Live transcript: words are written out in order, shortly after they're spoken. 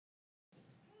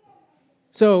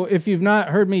So if you've not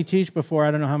heard me teach before,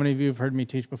 I don't know how many of you have heard me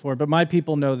teach before, but my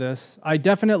people know this. I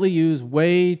definitely use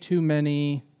way too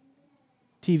many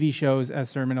TV shows as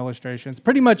sermon illustrations.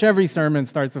 Pretty much every sermon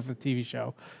starts with a TV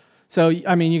show. So,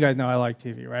 I mean, you guys know I like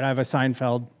TV, right? I have a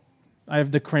Seinfeld. I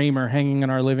have the Kramer hanging in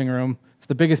our living room. It's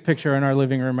the biggest picture in our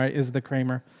living room, right, is the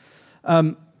Kramer.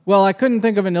 Well, I couldn't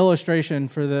think of an illustration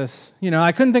for this.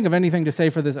 I couldn't think of anything to say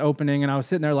for this opening, and I was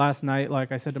sitting there last night,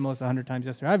 like I said to Melissa 100 times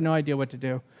yesterday. I have no idea what to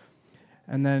do.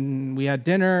 And then we had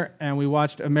dinner, and we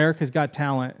watched America's Got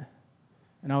Talent.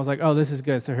 And I was like, oh, this is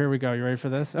good, so here we go. You ready for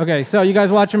this? Okay, so you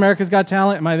guys watch America's Got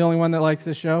Talent? Am I the only one that likes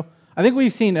this show? I think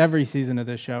we've seen every season of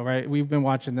this show, right? We've been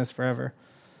watching this forever.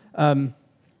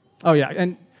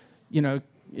 Anyway,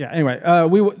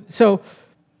 so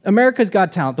America's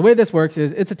Got Talent. The way this works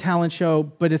is it's a talent show,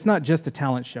 but it's not just a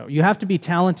talent show. You have to be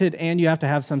talented, and you have to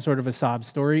have some sort of a sob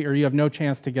story, or you have no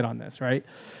chance to get on this, right?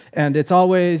 And it's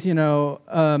always,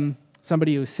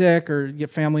 somebody who's sick or get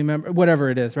family member,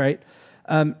 whatever it is, right?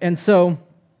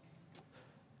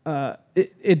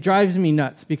 It drives me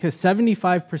nuts because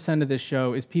 75% of this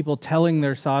show is people telling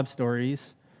their sob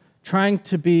stories, trying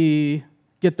to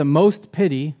get the most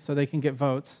pity so they can get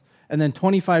votes, and then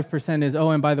 25% is, oh,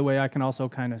 and by the way, I can also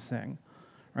kind of sing,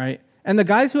 right? And the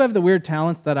guys who have the weird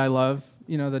talents that I love,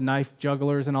 the knife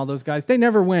jugglers and all those guys, they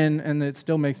never win, and it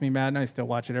still makes me mad, and I still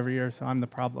watch it every year, so I'm the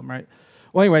problem, right?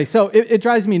 Well, anyway, so it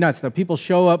drives me nuts, though. People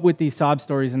show up with these sob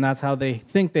stories, and that's how they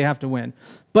think they have to win.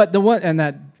 But the one, and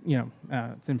that,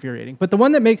 it's infuriating. But the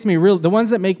ones that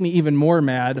make me even more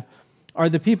mad are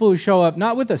the people who show up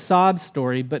not with a sob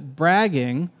story, but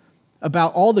bragging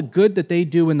about all the good that they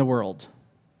do in the world,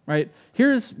 right?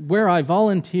 Here's where I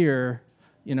volunteer,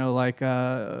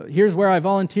 here's where I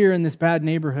volunteer in this bad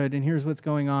neighborhood, and here's what's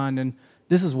going on, and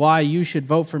this is why you should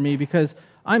vote for me, because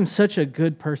I'm such a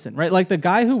good person, right? Like the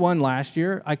guy who won last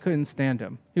year, I couldn't stand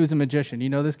him. He was a magician. You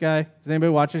know this guy? Does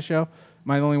anybody watch this show? Am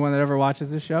I the only one that ever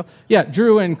watches this show? Yeah,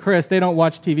 Drew and Chris, they don't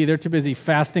watch TV. They're too busy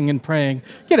fasting and praying.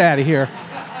 Get out of here.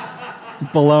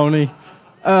 Baloney.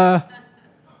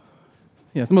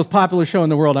 It's the most popular show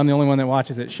in the world. I'm the only one that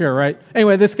watches it. Sure, right?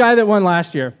 Anyway, this guy that won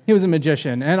last year, he was a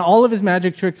magician, and all of his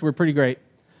magic tricks were pretty great,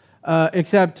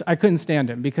 except I couldn't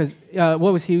stand him because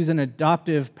he was an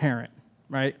adoptive parent,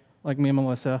 right? Like me and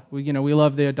Melissa. We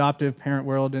love the adoptive parent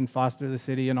world and foster the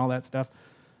city and all that stuff.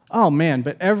 Oh man,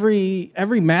 but every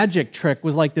magic trick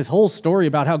was like this whole story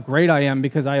about how great I am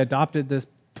because I adopted this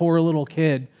poor little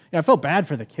kid. I felt bad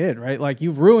for the kid, right? Like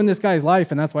you've ruined this guy's life,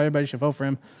 and that's why everybody should vote for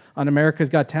him on America's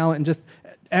Got Talent. And just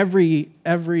every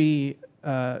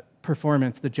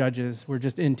performance, the judges were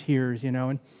just in tears,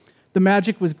 and the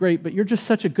magic was great, but you're just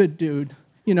such a good dude.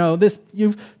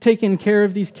 You've taken care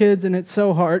of these kids, and it's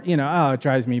so hard. It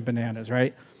drives me bananas,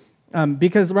 right?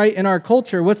 Because, right, in our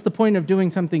culture, what's the point of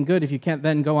doing something good if you can't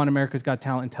then go on America's Got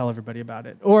Talent and tell everybody about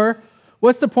it? Or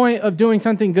what's the point of doing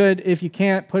something good if you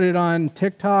can't put it on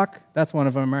TikTok? That's one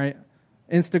of them, right?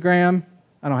 Instagram.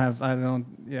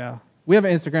 We have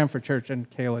an Instagram for church, and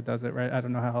Kayla does it, right? I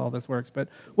don't know how all this works, but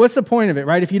what's the point of it,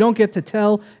 right? If you don't get to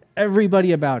tell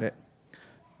everybody about it.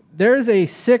 There's a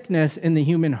sickness in the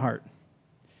human heart.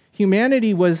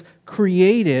 Humanity was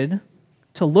created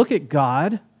to look at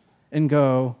God and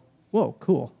go, whoa,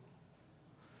 cool.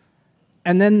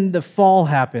 And then the fall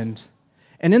happened.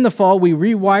 And in the fall, we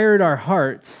rewired our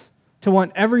hearts to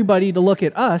want everybody to look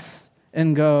at us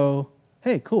and go,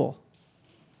 hey, cool.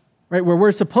 Right? Where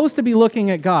we're supposed to be looking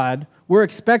at God, we're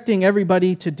expecting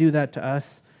everybody to do that to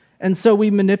us. And so we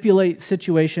manipulate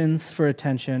situations for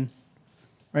attention.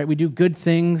 Right? We do good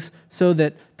things so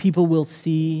that people will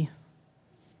see.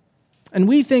 And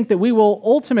we think that we will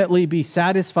ultimately be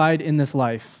satisfied in this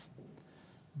life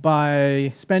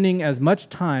by spending as much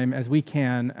time as we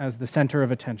can as the center of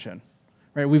attention.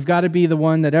 Right? We've got to be the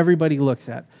one that everybody looks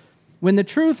at. When the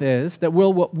truth is that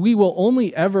we will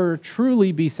only ever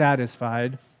truly be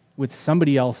satisfied with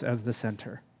somebody else as the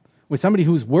center, with somebody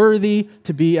who's worthy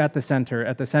to be at the center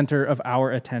of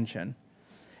our attention.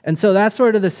 And so that's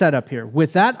sort of the setup here.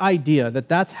 With that idea that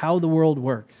that's how the world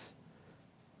works,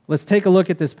 let's take a look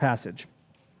at this passage.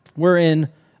 We're in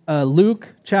Luke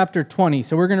chapter 20,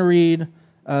 so we're going to read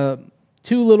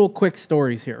two little quick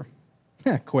stories here.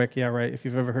 Quick, yeah, right, if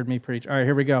you've ever heard me preach. All right,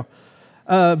 here we go.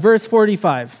 Verse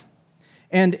 45.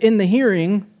 And in the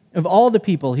hearing of all the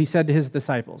people, he said to his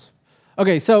disciples.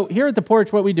 Okay, so here at the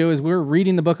porch, what we do is we're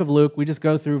reading the book of Luke. We just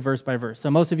go through verse by verse. So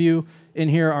most of you in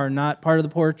here are not part of the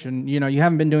porch, and you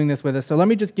haven't been doing this with us. So let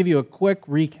me just give you a quick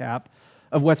recap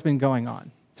of what's been going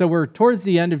on. So we're towards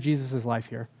the end of Jesus' life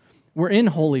here. We're in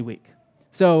Holy Week.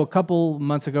 So a couple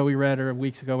months ago we read, or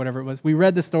weeks ago, whatever it was, we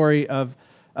read the story of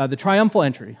the triumphal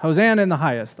entry, Hosanna in the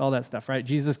highest, all that stuff, right?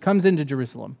 Jesus comes into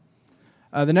Jerusalem.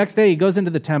 The next day, he goes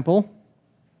into the temple,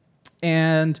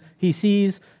 and he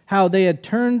sees how they had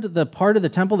turned the part of the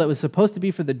temple that was supposed to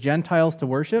be for the Gentiles to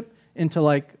worship into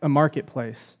like a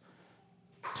marketplace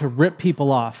to rip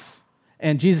people off.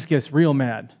 And Jesus gets real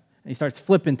mad, and he starts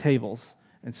flipping tables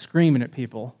and screaming at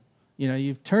people. You know,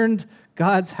 you've turned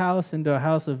God's house into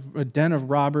a den of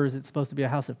robbers. It's supposed to be a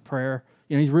house of prayer.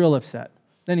 You know, he's real upset.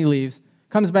 Then he leaves,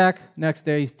 comes back next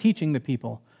day, he's teaching the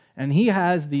people. And he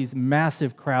has these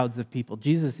massive crowds of people.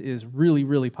 Jesus is really,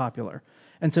 really popular.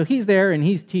 And so he's there and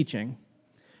he's teaching.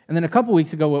 And then a couple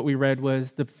weeks ago, what we read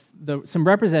was some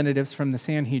representatives from the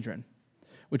Sanhedrin,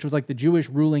 which was like the Jewish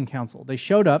ruling council. They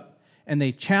showed up and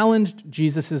they challenged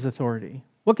Jesus' authority.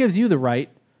 What gives you the right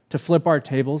to flip our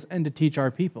tables and to teach our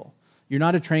people? You're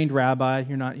not a trained rabbi.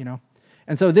 You're not, you know.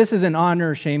 And so this is an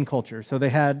honor-shame culture. So they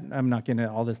had, I'm not getting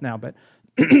into all this now, but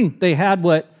they had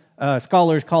what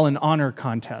scholars call an honor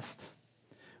contest,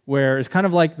 where it's kind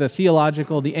of like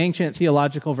the ancient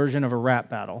theological version of a rap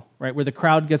battle, right? Where the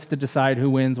crowd gets to decide who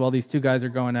wins while these two guys are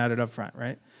going at it up front,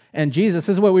 right? And Jesus,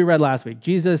 this is what we read last week,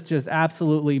 Jesus just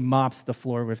absolutely mops the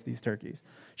floor with these turkeys.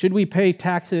 Should we pay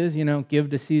taxes, you know, give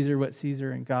to Caesar what's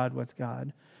Caesar and God what's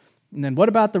God? And then what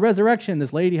about the resurrection?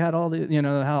 This lady had all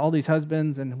these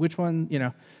husbands, and which one, you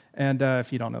know? And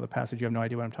if you don't know the passage, you have no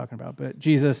idea what I'm talking about. But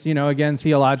Jesus, you know, again,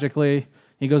 theologically,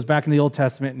 he goes back in the Old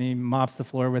Testament and he mops the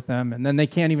floor with them, and then they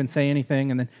can't even say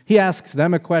anything. And then he asks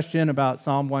them a question about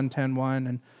Psalm 110:1,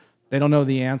 and they don't know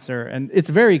the answer. And it's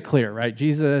very clear, right?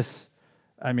 Jesus,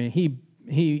 I mean,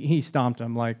 he stomped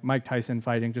them like Mike Tyson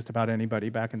fighting just about anybody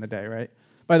back in the day, right?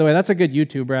 By the way, that's a good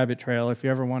YouTube rabbit trail if you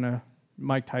ever want to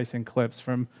Mike Tyson clips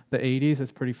from the 80s. It's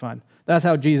pretty fun. That's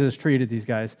how Jesus treated these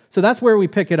guys. So that's where we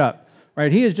pick it up,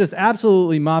 right? He has just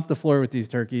absolutely mopped the floor with these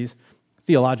turkeys,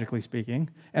 theologically speaking,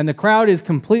 and the crowd is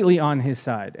completely on his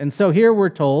side. And so here we're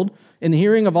told, in the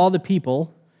hearing of all the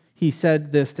people, he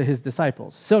said this to his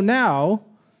disciples. So now,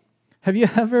 have you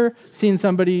ever seen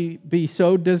somebody be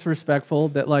so disrespectful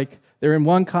that like they're in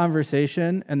one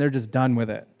conversation and they're just done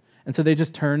with it? And so they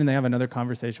just turn and they have another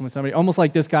conversation with somebody, almost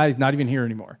like this guy is not even here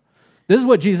anymore. This is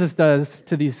what Jesus does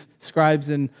to these scribes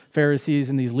and Pharisees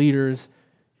and these leaders.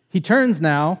 He turns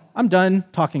now, I'm done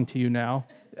talking to you now.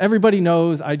 Everybody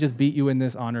knows I just beat you in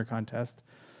this honor contest.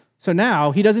 So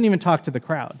now he doesn't even talk to the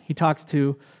crowd. He talks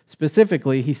to,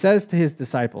 specifically, he says to his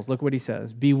disciples, look what he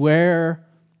says, beware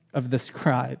of the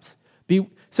scribes.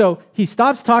 So he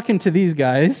stops talking to these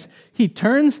guys, he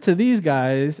turns to these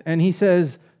guys, and he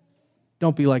says,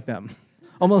 don't be like them.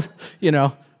 Almost, you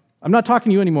know, I'm not talking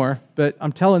to you anymore, but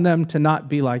I'm telling them to not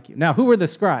be like you. Now, who were the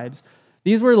scribes?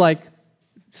 These were like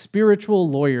spiritual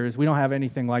lawyers. We don't have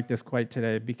anything like this quite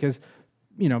today because,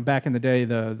 you know, back in the day,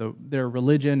 their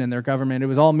religion and their government, it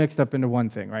was all mixed up into one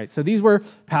thing, right? So these were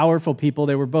powerful people.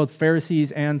 They were both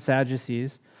Pharisees and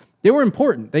Sadducees. They were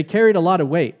important. They carried a lot of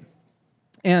weight.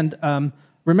 And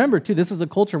remember, too, this is a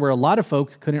culture where a lot of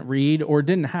folks couldn't read or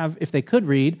didn't have, if they could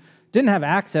read, didn't have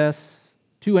access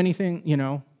to anything, you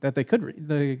know, that they could read.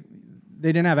 They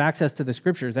didn't have access to the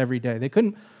scriptures every day. They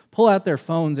couldn't pull out their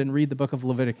phones and read the book of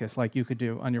Leviticus like you could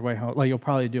do on your way home, like you'll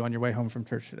probably do on your way home from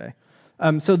church today.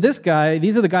 So these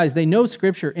are the guys, they know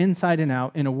scripture inside and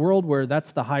out in a world where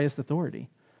that's the highest authority.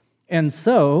 And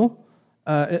so,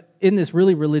 in this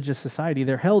really religious society,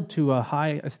 they're held to a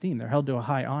high esteem. They're held to a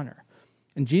high honor.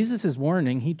 And Jesus is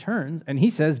warning, he turns and he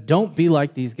says, don't be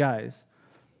like these guys.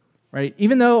 Right?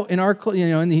 Even though in our, you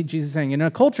know, Jesus is saying, in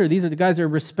a culture, these are the guys that are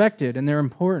respected and they're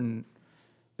important,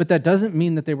 but that doesn't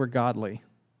mean that they were godly.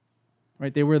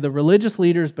 Right? They were the religious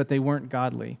leaders, but they weren't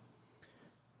godly.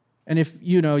 And if,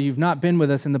 you know, you've not been with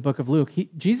us in the book of Luke,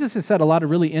 Jesus has said a lot of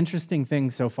really interesting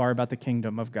things so far about the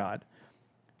kingdom of God.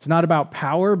 It's not about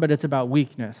power, but it's about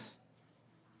weakness.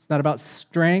 It's not about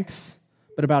strength,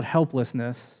 but about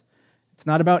helplessness. It's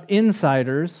not about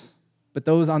insiders, but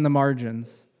those on the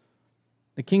margins.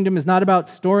 The kingdom is not about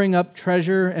storing up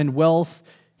treasure and wealth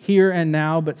here and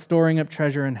now, but storing up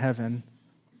treasure in heaven.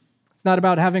 It's not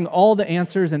about having all the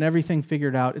answers and everything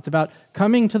figured out. It's about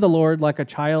coming to the Lord like a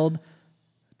child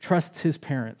trusts his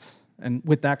parents, and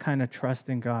with that kind of trust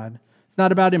in God. It's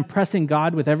not about impressing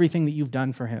God with everything that you've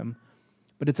done for him,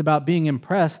 but it's about being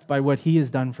impressed by what he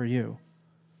has done for you.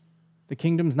 The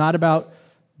kingdom's not about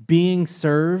being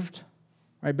served,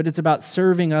 right? But it's about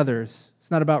serving others.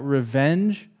 It's not about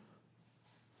revenge,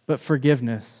 but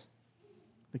forgiveness.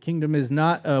 The kingdom is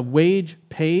not a wage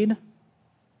paid,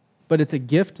 but it's a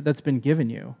gift that's been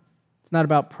given you. It's not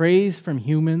about praise from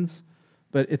humans,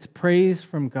 but it's praise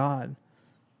from God.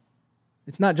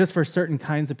 It's not just for certain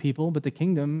kinds of people, but the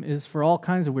kingdom is for all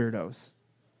kinds of weirdos.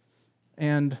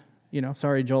 And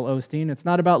Sorry, Joel Osteen. It's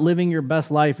not about living your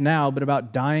best life now, but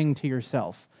about dying to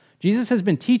yourself. Jesus has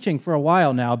been teaching for a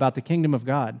while now about the kingdom of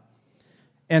God.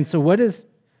 And so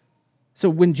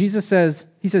when Jesus says,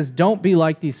 he says, don't be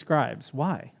like these scribes.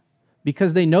 Why?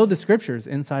 Because they know the scriptures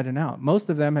inside and out. Most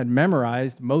of them had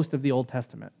memorized most of the Old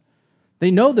Testament. They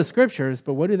know the scriptures,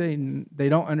 but what do they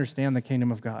don't understand the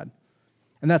kingdom of God.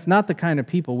 And that's not the kind of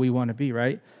people we want to be,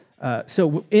 right?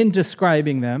 So in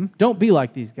describing them, don't be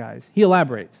like these guys. He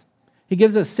elaborates. He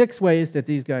gives us 6 ways that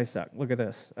these guys suck. Look at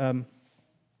this.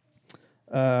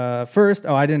 First,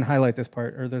 I didn't highlight this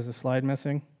part, or there's a slide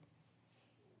missing.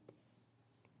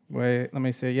 Wait, let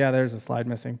me see. Yeah, there's a slide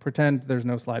missing. Pretend there's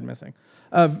no slide missing.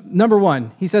 Number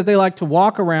 1, he says they like to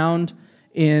walk around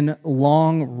in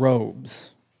long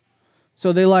robes.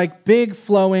 So they like big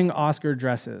flowing Oscar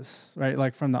dresses, right?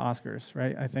 Like from the Oscars,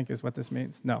 right? I think is what this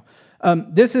means. No.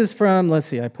 This is from, let's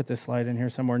see, I put this slide in here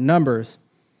somewhere. Numbers.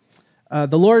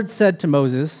 The Lord said to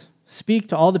Moses, speak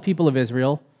to all the people of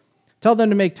Israel. Tell them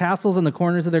to make tassels on the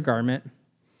corners of their garment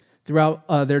throughout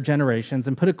their generations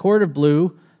and put a cord of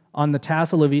blue on the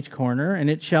tassel of each corner, and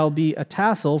it shall be a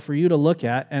tassel for you to look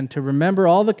at and to remember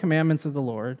all the commandments of the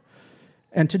Lord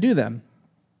and to do them.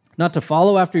 Not to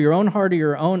follow after your own heart or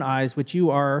your own eyes, which you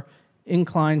are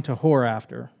inclined to whore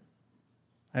after.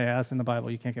 Hey, that's in the Bible.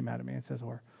 You can't get mad at me. It says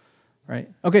whore, right?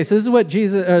 Okay, so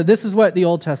this is what the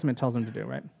Old Testament tells them to do,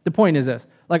 right? The point is this.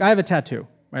 Like, I have a tattoo,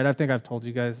 right? I think I've told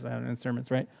you guys in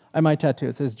sermons, right? I have my tattoo.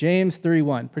 It says James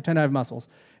 3:1. Pretend I have muscles.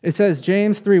 It says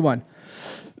James 3:1.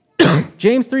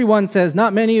 James 3:1 says,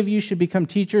 not many of you should become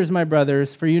teachers, my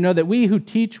brothers, for you know that we who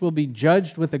teach will be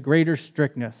judged with a greater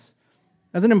strictness.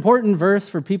 That's an important verse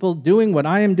for people doing what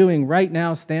I am doing right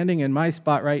now, standing in my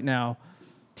spot right now,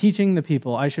 teaching the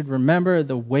people. I should remember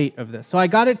the weight of this. So I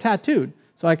got it tattooed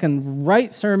so I can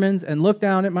write sermons and look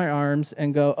down at my arms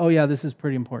and go, oh yeah, this is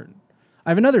pretty important.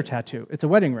 I have another tattoo. It's a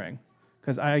wedding ring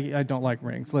because I don't like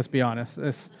rings, let's be honest.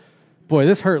 This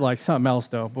hurt like something else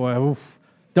though. Boy, oof,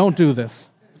 don't do this,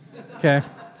 okay?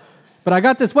 But I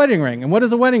got this wedding ring, and what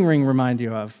does a wedding ring remind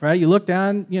you of, right? You look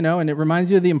down, and it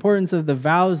reminds you of the importance of the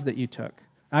vows that you took.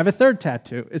 I have a third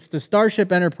tattoo. It's the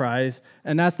Starship Enterprise,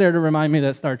 and that's there to remind me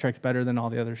that Star Trek's better than all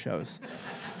the other shows.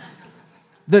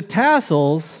 The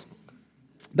tassels,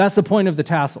 that's the point of the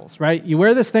tassels, right? You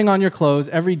wear this thing on your clothes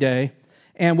every day,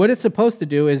 and what it's supposed to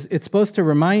do is it's supposed to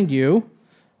remind you,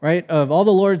 right, of all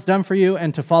the Lord's done for you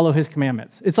and to follow his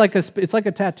commandments. It's like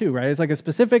a tattoo, right? It's like a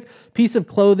specific piece of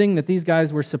clothing that these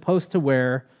guys were supposed to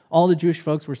wear, all the Jewish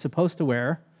folks were supposed to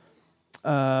wear,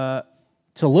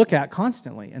 to look at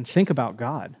constantly and think about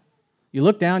God. You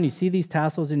look down, you see these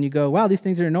tassels, and you go, wow, these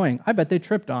things are annoying. I bet they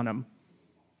tripped on them.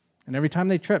 And every time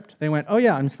they tripped, they went, oh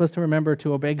yeah, I'm supposed to remember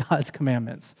to obey God's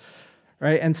commandments,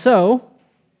 right? And so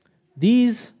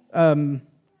these...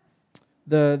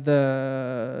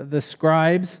 The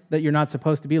scribes that you're not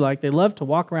supposed to be like, they love to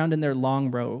walk around in their long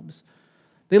robes.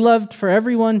 They loved for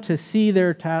everyone to see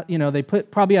their, they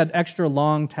probably had extra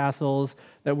long tassels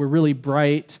that were really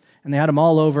bright, and they had them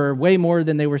all over, way more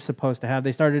than they were supposed to have.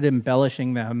 They started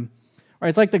embellishing them. Right,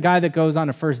 it's like the guy that goes on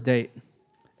a first date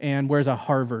and wears a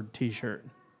Harvard t-shirt,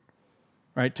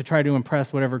 right, to try to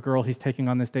impress whatever girl he's taking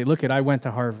on this date. Look I went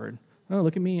to Harvard. Oh,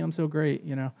 look at me, I'm so great,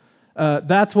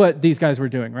 That's what these guys were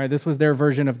doing, right? This was their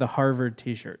version of the Harvard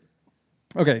t-shirt.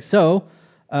 Okay, so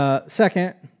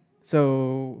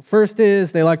first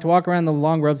is they like to walk around in the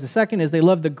long robes. The second is they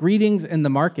love the greetings in the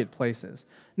marketplaces.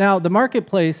 Now, the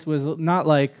marketplace was not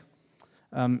like,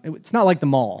 it's not like the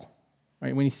mall,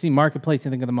 right? When you see marketplace,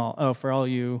 you think of the mall. Oh, for all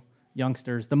you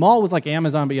youngsters. The mall was like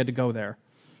Amazon, but you had to go there,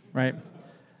 right?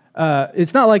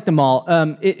 It's not like the mall.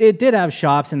 It did have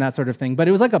shops and that sort of thing, but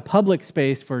it was like a public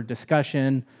space for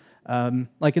discussion.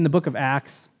 Like in the book of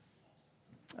Acts,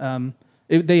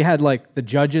 they had like the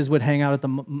judges would hang out at the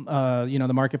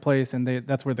the marketplace, and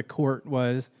that's where the court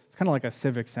was. It's kind of like a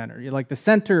civic center. You're like the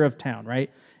center of town, right?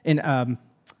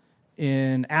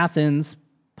 In Athens,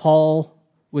 Paul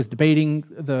was debating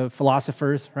the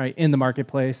philosophers, right, in the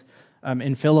marketplace.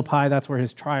 In Philippi, that's where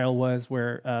his trial was,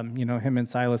 where him and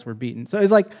Silas were beaten. So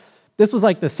it's like this was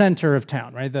like the center of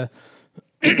town, right?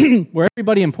 Where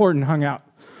everybody important hung out.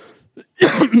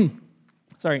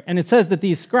 Sorry, and it says that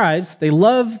these scribes, they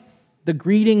love the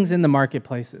greetings in the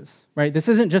marketplaces, right? This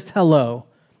isn't just hello.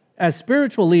 As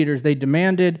spiritual leaders, they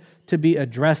demanded to be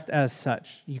addressed as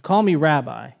such. You call me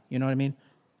rabbi, you know what I mean?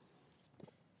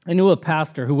 I knew a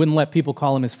pastor who wouldn't let people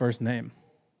call him his first name,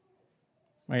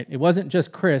 right? It wasn't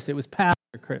just Chris, it was Pastor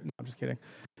Chris. No, I'm just kidding.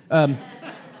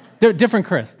 Different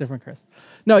Chris.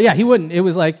 No, yeah, he wouldn't. It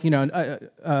was like,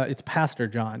 it's Pastor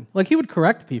John. Like, he would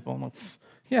correct people. I'm like,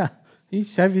 yeah,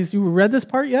 Have you read this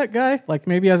part yet, guy? Like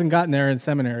maybe he hasn't gotten there in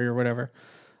seminary or whatever.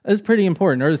 It's pretty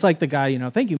important. Or it's like the guy,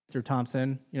 thank you, Mr.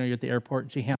 Thompson. You're at the airport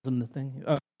and she hands him the thing.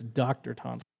 Oh, Dr.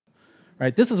 Thompson.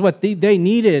 Right? This is what they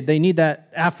needed. They need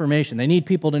that affirmation. They need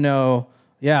people to know,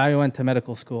 yeah, I went to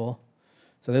medical school.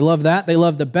 So they love that. They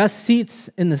love the best seats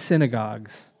in the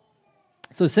synagogues.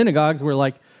 So synagogues were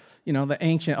like, the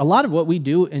ancient, a lot of what we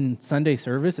do in Sunday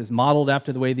service is modeled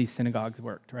after the way these synagogues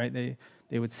worked, right?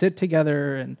 They would sit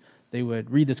together and they would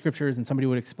read the scriptures and somebody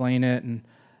would explain it.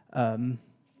 And,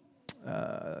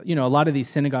 a lot of these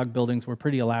synagogue buildings were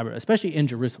pretty elaborate, especially in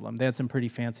Jerusalem. They had some pretty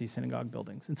fancy synagogue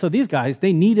buildings. And so these guys,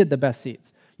 they needed the best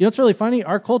seats. What's really funny?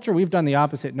 Our culture, we've done the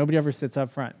opposite. Nobody ever sits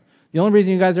up front. The only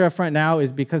reason you guys are up front now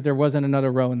is because there wasn't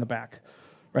another row in the back,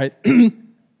 right?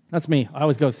 That's me. I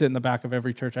always go sit in the back of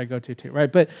every church I go to too, right?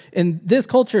 But in this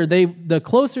culture, the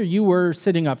closer you were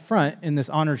sitting up front in this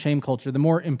honor-shame culture, the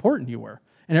more important you were.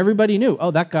 And everybody knew,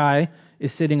 oh, that guy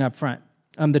is sitting up front.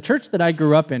 The church that I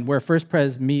grew up in, where First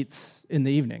Pres meets in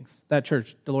the evenings, that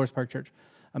church, Dolores Park Church,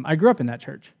 I grew up in that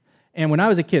church. And when I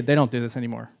was a kid, they don't do this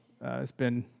anymore.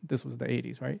 This was the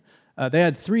 80s, right? They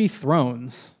had 3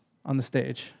 thrones on the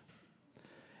stage.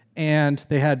 And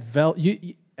they had,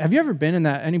 have you ever been in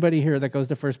that, anybody here that goes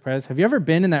to First Pres, have you ever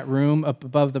been in that room up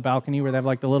above the balcony where they have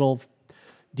like the little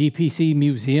DPC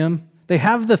museum? They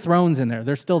have the thrones in there.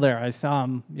 They're still there. I saw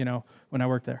them, when I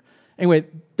worked there. Anyway,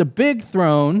 the big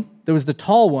throne, there was the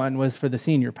tall one, was for the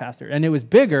senior pastor. And it was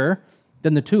bigger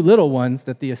than the 2 little ones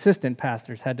that the assistant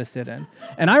pastors had to sit in.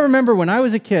 And I remember when I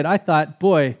was a kid, I thought,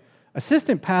 boy,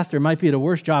 assistant pastor might be the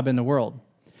worst job in the world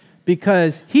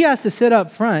because he has to sit up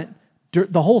front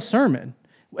the whole sermon.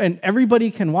 And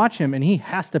everybody can watch him, and he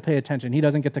has to pay attention. He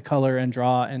doesn't get to color and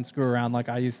draw and screw around like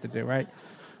I used to do, right?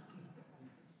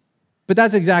 But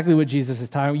that's exactly what Jesus is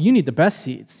talking about. You need the best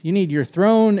seats. You need your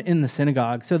throne in the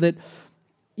synagogue so that,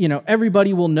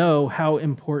 everybody will know how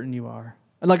important you are.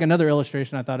 Like another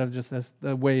illustration I thought of just this,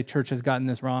 the way church has gotten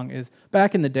this wrong is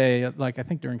back in the day, like I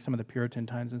think during some of the Puritan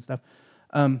times and stuff,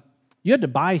 you had to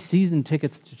buy season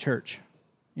tickets to church.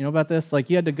 You know about this? Like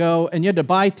you had to go and you had to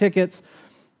buy tickets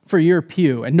for your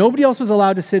pew, and nobody else was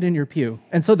allowed to sit in your pew.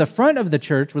 And so the front of the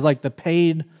church was like the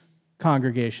paid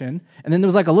congregation, and then there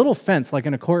was like a little fence, like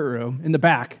in a courtroom, in the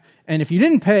back. And if you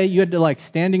didn't pay, you had to like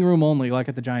standing room only, like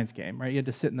at the Giants game, right? You had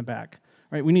to sit in the back,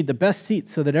 right? We need the best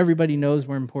seats so that everybody knows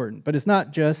we're important. But it's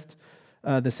not just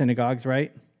the synagogues,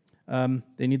 right?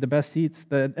 They need the best seats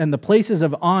and the places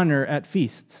of honor at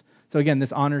feasts. So again,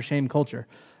 this honor-shame culture.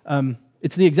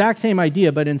 It's the exact same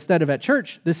idea, but instead of at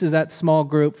church, this is at small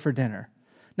group for dinner.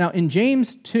 Now, in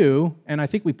James 2, and I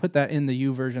think we put that in the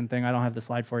YouVersion thing, I don't have the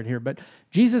slide for it here, but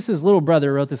Jesus' little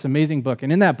brother wrote this amazing book,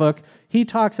 and in that book, he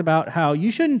talks about how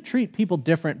you shouldn't treat people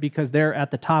different because they're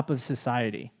at the top of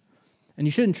society, and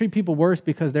you shouldn't treat people worse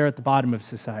because they're at the bottom of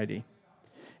society.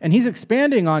 And he's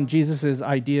expanding on Jesus'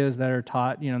 ideas that are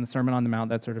taught, in the Sermon on the Mount,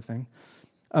 that sort of thing.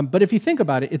 But if you think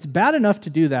about it, it's bad enough to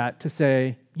do that, to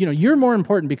say, you're more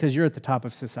important because you're at the top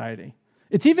of society.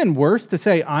 It's even worse to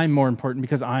say I'm more important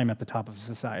because I'm at the top of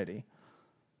society.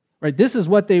 Right? This is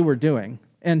what they were doing.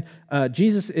 And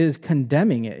Jesus is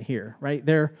condemning it here, right?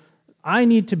 I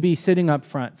need to be sitting up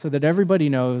front so that everybody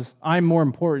knows I'm more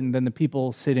important than the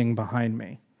people sitting behind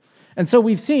me. And so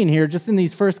we've seen here, just in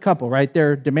these first couple, right?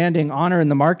 They're demanding honor in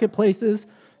the marketplaces,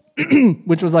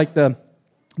 which was like the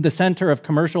center of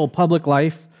commercial public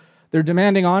life. They're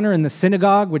demanding honor in the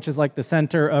synagogue, which is like the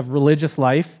center of religious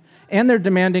life. And they're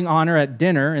demanding honor at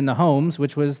dinner in the homes,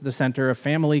 which was the center of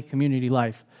family community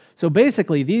life. So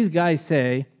basically, these guys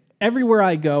say, everywhere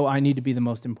I go, I need to be the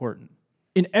most important.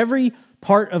 In every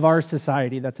part of our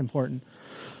society, that's important.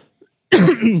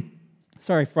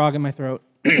 Sorry, frog in my throat.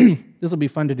 This will be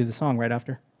fun to do the song right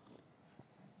after.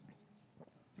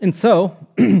 And so,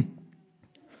 in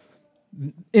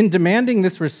demanding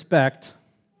this respect,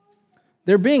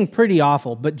 they're being pretty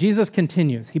awful, but Jesus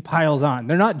continues. He piles on.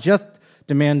 They're not just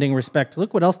demanding respect.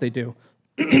 Look what else they do.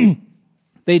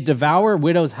 They devour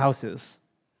widows' houses.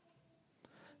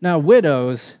 Now,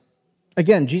 widows,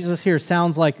 again, Jesus here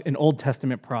sounds like an Old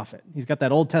Testament prophet. He's got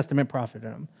that Old Testament prophet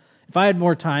in him. If I had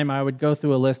more time, I would go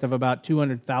through a list of about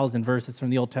 200,000 verses from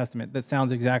the Old Testament that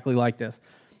sounds exactly like this,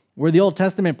 where the Old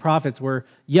Testament prophets were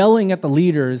yelling at the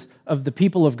leaders of the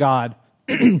people of God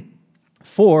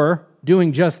for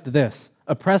doing just this,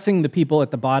 oppressing the people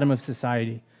at the bottom of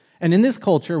society. And in this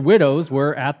culture, widows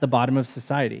were at the bottom of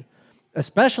society,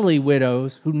 especially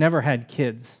widows who never had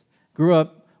kids, grew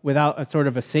up without a sort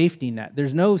of a safety net.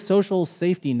 There's no social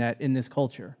safety net in this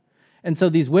culture. And so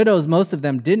these widows, most of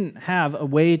them didn't have a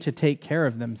way to take care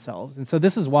of themselves. And so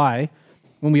this is why,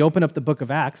 when we open up the book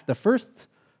of Acts, the first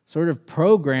sort of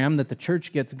program that the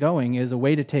church gets going is a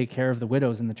way to take care of the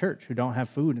widows in the church who don't have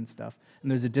food and stuff.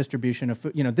 And there's a distribution of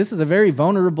food. This is a very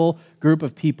vulnerable group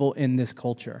of people in this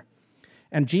culture.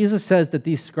 And Jesus says that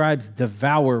these scribes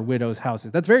devour widows'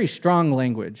 houses. That's very strong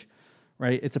language,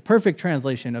 right? It's a perfect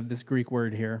translation of this Greek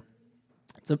word here.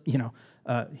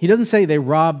 He doesn't say they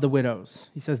rob the widows.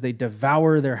 He says they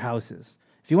devour their houses.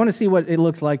 If you want to see what it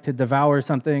looks like to devour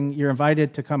something, you're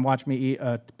invited to come watch me eat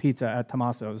pizza at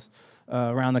Tommaso's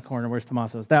around the corner. Where's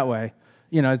Tommaso's? That way.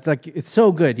 It's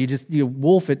so good. You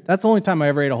wolf it. That's the only time I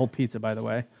ever ate a whole pizza, by the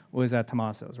way, was at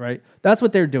Tommaso's, right? That's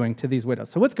what they're doing to these widows.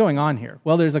 So what's going on here?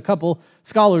 Well, there's a couple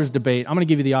scholars debate. I'm going to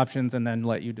give you the options and then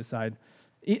let you decide.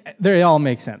 They all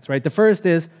make sense, right? The first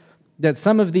is that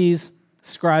some of these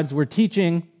scribes were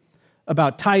teaching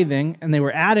about tithing, and they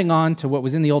were adding on to what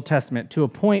was in the Old Testament to a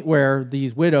point where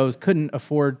these widows couldn't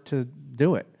afford to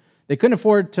do it. They couldn't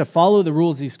afford to follow the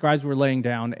rules these scribes were laying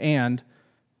down and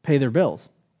pay their bills.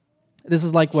 This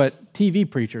is like what TV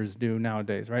preachers do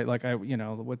nowadays, right? Like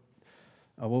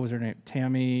what was her name?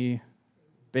 Tammy,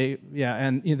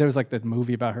 and there was like the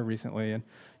movie about her recently, and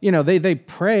they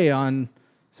prey on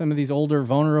some of these older,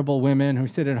 vulnerable women who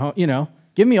sit at home.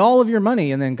 Give me all of your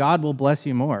money, and then God will bless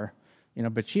you more.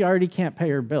 But she already can't pay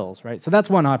her bills, right? So that's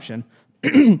one option.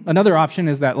 Another option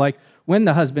is that, like, when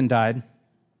the husband died,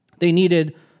 they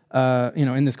needed,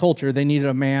 in this culture, they needed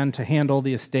a man to handle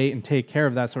the estate and take care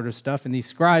of that sort of stuff. And these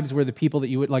scribes were the people that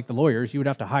you would, like the lawyers, you would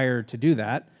have to hire to do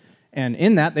that. And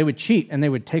in that, they would cheat, and they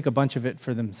would take a bunch of it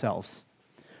for themselves.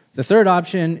 The third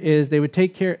option is they would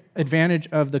take advantage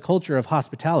of the culture of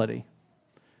hospitality,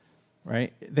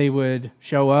 right? They would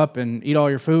show up and eat all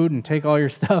your food and take all your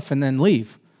stuff and then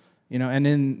leave. And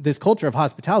in this culture of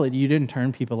hospitality, you didn't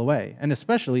turn people away, and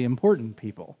especially important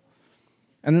people.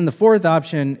 And then the fourth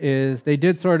option is they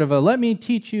did sort of let me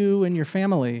teach you and your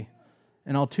family,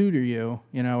 and I'll tutor you,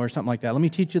 or something like that. Let me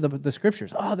teach you the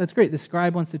scriptures. Oh, that's great. The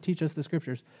scribe wants to teach us the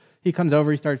scriptures. He comes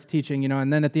over, he starts teaching,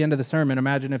 and then at the end of the sermon,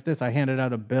 imagine if I handed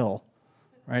out a bill,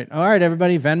 right? All right,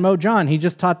 everybody, Venmo John. He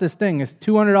just taught this thing. It's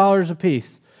 $200 a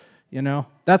piece,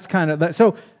 That's kind of that.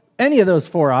 So any of those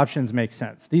four options make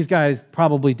sense. These guys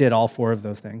probably did all four of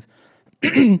those things.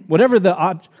 Whatever the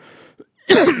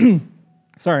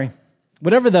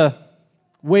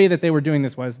way that they were doing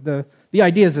this was, the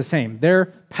idea is the same. They're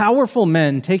powerful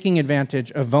men taking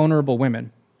advantage of vulnerable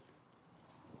women.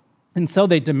 And so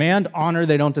they demand honor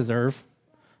they don't deserve.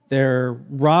 They're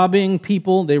robbing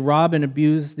people. They rob and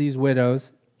abuse these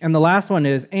widows. And the last one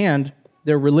is, and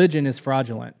their religion is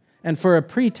fraudulent. And for a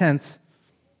pretense,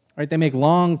 right, they make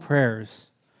long prayers.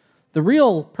 The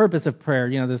real purpose of prayer,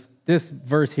 this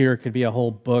verse here could be a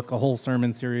whole book, a whole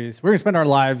sermon series. We're going to spend our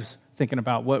lives thinking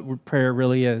about what prayer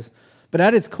really is. But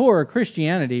at its core,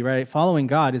 Christianity, right, following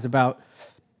God is about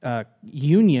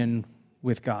union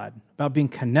with God, about being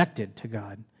connected to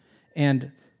God.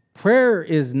 And prayer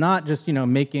is not just,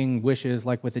 making wishes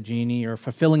like with a genie or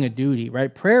fulfilling a duty,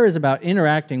 right? Prayer is about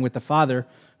interacting with the Father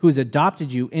who has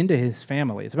adopted you into his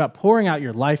family. It's about pouring out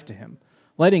your life to him,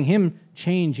 letting him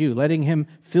change you, letting him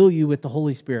fill you with the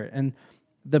Holy Spirit. And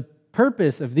the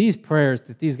purpose of these prayers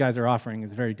that these guys are offering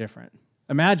is very different.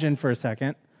 Imagine for a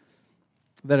second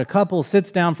that a couple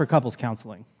sits down for couples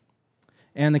counseling,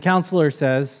 and the counselor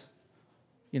says,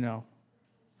 why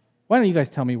don't you guys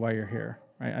tell me why you're here,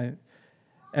 right?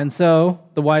 And so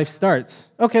the wife starts,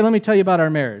 okay, let me tell you about our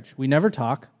marriage. We never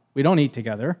talk. We don't eat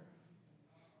together.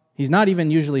 He's not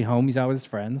even usually home. He's out with his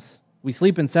friends. We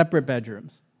sleep in separate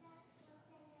bedrooms.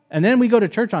 And then we go to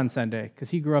church on Sunday because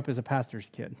he grew up as a pastor's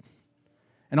kid.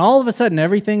 And all of a sudden,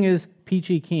 everything is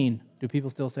peachy keen. Do people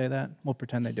still say that? We'll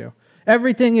pretend they do.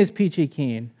 Everything is peachy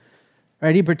keen.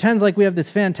 Right? He pretends like we have this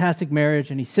fantastic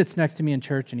marriage, and he sits next to me in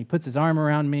church, and he puts his arm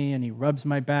around me, and he rubs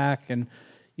my back, and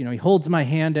he holds my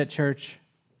hand at church.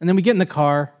 And then we get in the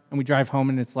car, and we drive home,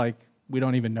 and it's like we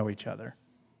don't even know each other.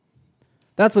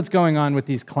 That's what's going on with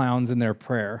these clowns in their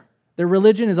prayer. Their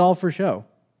religion is all for show.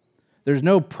 There's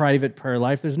no private prayer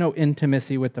life. There's no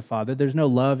intimacy with the Father. There's no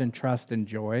love and trust and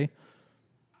joy.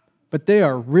 But they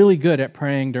are really good at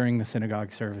praying during the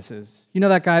synagogue services. You know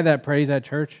that guy that prays at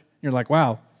church? You're like,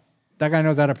 wow, that guy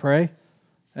knows how to pray?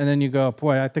 And then you go,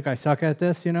 boy, I think I suck at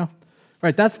this,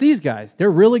 Right, that's these guys.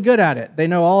 They're really good at it. They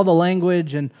know all the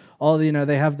language and all the,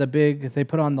 they have they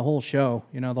put on the whole show,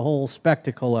 the whole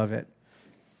spectacle of it.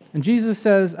 And Jesus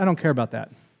says, I don't care about that.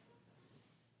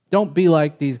 Don't be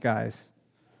like these guys,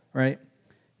 right?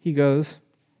 He goes,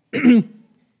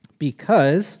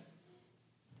 because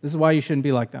this is why you shouldn't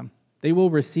be like them. They will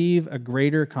receive a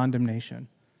greater condemnation.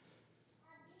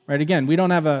 Right, again, we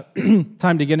don't have a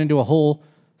time to get into a whole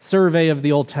survey of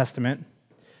the Old Testament,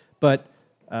 but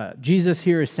Jesus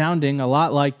here is sounding a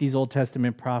lot like these Old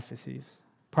Testament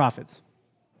prophets,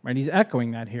 right? He's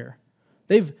echoing that here.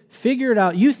 They've figured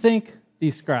out, you think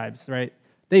these scribes, right?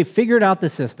 They've figured out the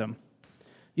system.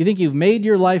 You think you've made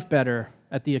your life better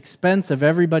at the expense of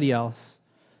everybody else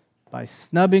by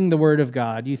snubbing the word of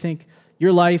God. You think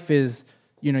your life is,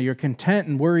 you're content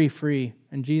and worry-free.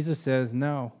 And Jesus says,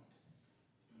 no,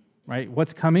 right?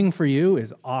 What's coming for you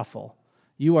is awful.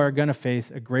 You are going to face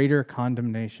a greater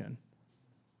condemnation.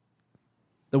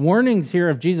 The warnings here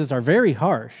of Jesus are very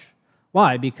harsh.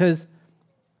 Why? Because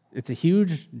it's a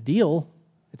huge deal.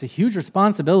 It's a huge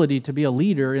responsibility to be a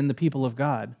leader in the people of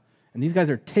God. And these guys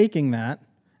are taking that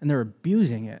and they're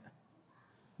abusing it.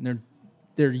 And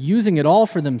they're using it all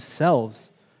for themselves.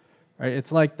 Right?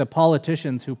 It's like the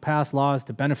politicians who pass laws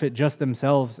to benefit just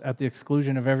themselves at the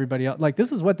exclusion of everybody else. Like,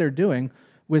 this is what they're doing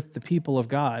with the people of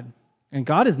God. And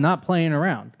God is not playing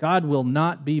around. God will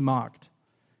not be mocked.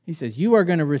 He says, you are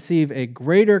going to receive a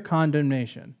greater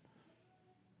condemnation.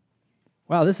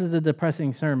 Wow, this is a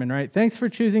depressing sermon, right? Thanks for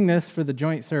choosing this for the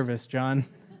joint service, John.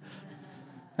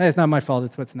 Hey, it's not my fault.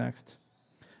 It's what's next.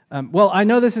 Well, I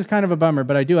know this is kind of a bummer,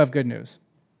 but I do have good news.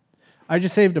 I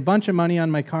just saved a bunch of money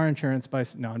on my car insurance by...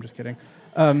 No, I'm just kidding.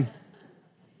 That's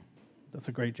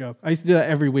a great joke. I used to do that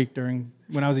every week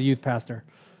when I was a youth pastor.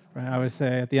 Right? I would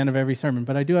say at the end of every sermon,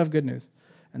 but I do have good news.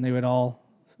 And they would all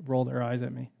roll their eyes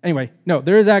at me. Anyway, no,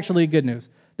 there is actually good news.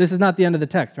 This is not the end of the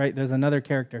text, right? There's another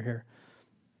character here.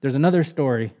 There's another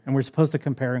story, and we're supposed to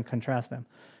compare and contrast them.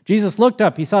 Jesus looked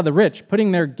up. He saw the rich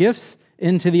putting their gifts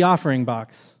into the offering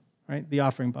box, right? The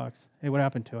offering box. Hey, what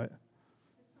happened to it?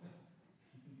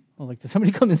 Well, did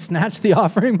somebody come and snatch the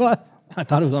offering box? I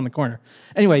thought it was on the corner.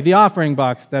 Anyway, the offering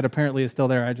box that apparently is still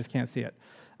there. I just can't see it.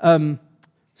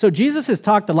 So Jesus has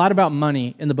talked a lot about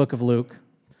money in the book of Luke.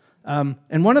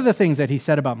 And one of the things that he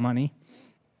said about money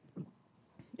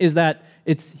is that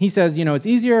he says, it's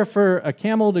easier for a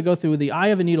camel to go through the eye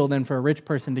of a needle than for a rich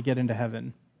person to get into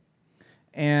heaven.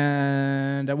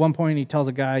 And at one point he tells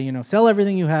a guy, sell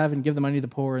everything you have and give the money to the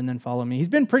poor and then follow me. He's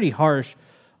been pretty harsh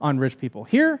on rich people.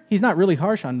 Here, he's not really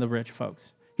harsh on the rich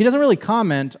folks. He doesn't really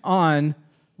comment on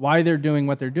why they're doing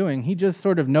what they're doing. He just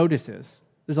sort of notices.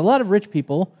 There's a lot of rich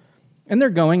people, and they're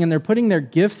going and they're putting their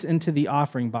gifts into the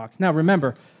offering box. Now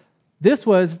remember, this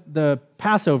was the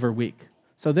Passover week.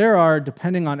 So there are,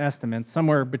 depending on estimates,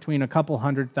 somewhere between a couple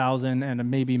 100,000 and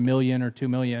maybe 1 million or 2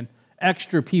 million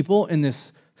extra people in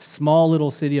this small little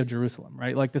city of Jerusalem,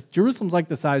 right? Jerusalem's like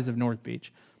the size of North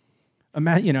Beach.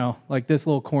 Like this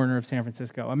little corner of San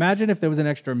Francisco. Imagine if there was an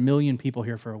extra 1 million people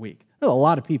here for a week. That's a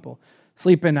lot of people.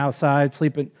 Sleeping outside,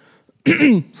 sleeping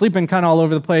kind of all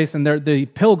over the place, and they're the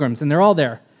pilgrims, and they're all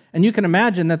there. And you can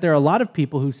imagine that there are a lot of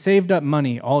people who saved up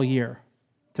money all year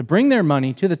to bring their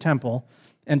money to the temple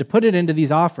and to put it into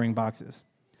these offering boxes.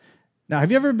 Now, have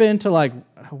you ever been to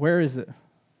where is it?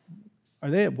 Are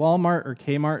they at Walmart or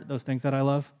Kmart, those things that I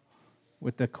love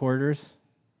with the quarters?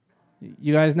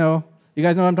 You guys know? You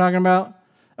guys know what I'm talking about?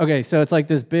 Okay, so it's like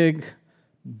this big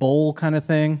bowl kind of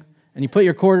thing, and you put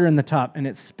your quarter in the top, and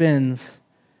it spins,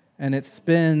 and it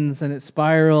spins, and it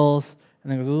spirals,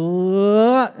 and it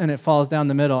goes, and it falls down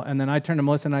the middle. And then I turn to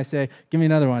Melissa and I say, give me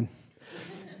another one.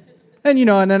 And,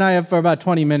 and then I have for about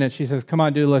 20 minutes, she says, come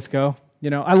on, dude, let's go.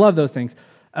 I love those things.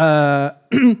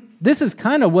 This is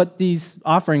kind of what these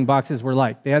offering boxes were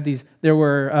like. They had these, I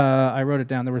wrote it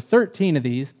down, there were 13 of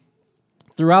these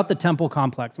throughout the temple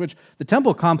complex, which the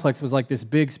temple complex was like this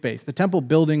big space. The temple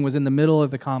building was in the middle of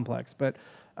the complex, but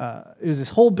it was this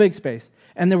whole big space.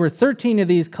 And there were 13 of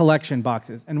these collection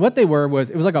boxes. And what they were was,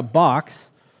 it was like a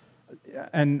box,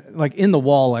 and like in the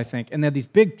wall, I think. And they had these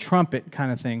big trumpet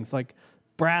kind of things, like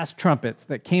brass trumpets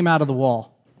that came out of the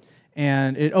wall.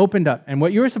 And it opened up. And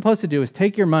what you were supposed to do is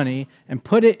take your money and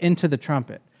put it into the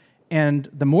trumpet. And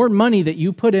the more money that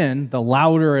you put in, the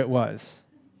louder it was.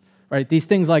 Right? These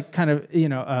things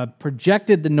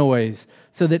projected the noise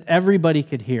so that everybody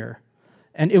could hear.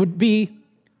 And it would be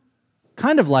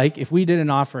kind of like if we did an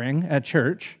offering at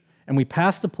church and we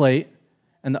passed the plate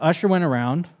and the usher went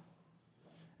around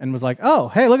and was like, oh,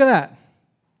 hey, look at that.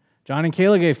 John and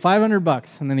Kayla gave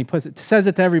 $500, and then he says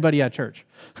it to everybody at church,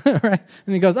 right?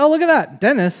 And he goes, oh, look at that.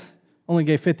 Dennis only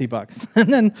gave $50,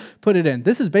 and then put it in.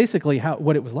 This is basically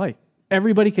what it was like.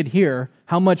 Everybody could hear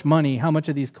how much money, how much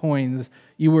of these coins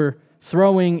you were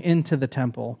throwing into the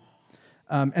temple.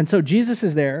 And so Jesus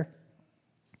is there,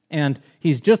 and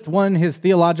he's just won his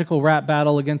theological rap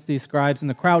battle against these scribes, and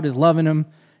the crowd is loving him,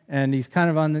 and he's kind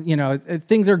of on,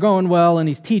 things are going well, and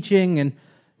he's teaching, and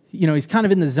he's kind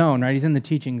of in the zone, right? He's in the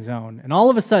teaching zone. And all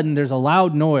of a sudden, there's a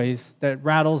loud noise that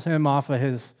rattles him off of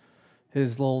his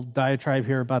little diatribe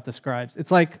here about the scribes.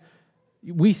 It's like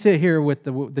We sit here with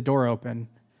the door open,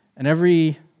 and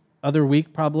every other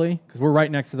week probably, because we're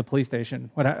right next to the police station,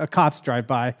 when cops drive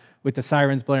by with the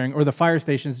sirens blaring, or the fire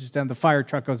station's just down, the fire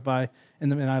truck goes by,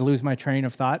 and I lose my train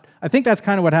of thought. I think that's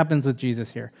kind of what happens with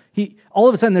Jesus here. All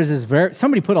of a sudden, there's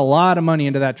somebody put a lot of money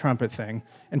into that trumpet thing,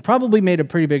 and probably made a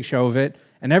pretty big show of it,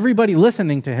 and everybody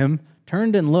listening to him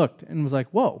turned and looked and was like,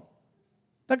 whoa,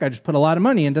 that guy just put a lot of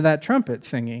money into that trumpet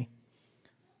thingy.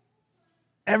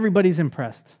 Everybody's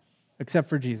impressed, except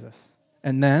for Jesus.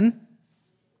 And then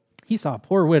he saw a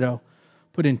poor widow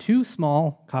put in 2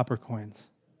 small copper coins.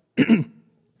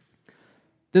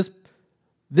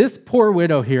 This poor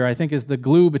widow here, I think, is the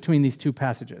glue between these 2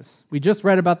 passages. We just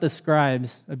read about the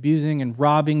scribes abusing and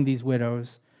robbing these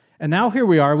widows. And now here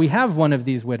we are, we have one of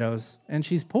these widows, and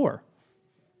she's poor.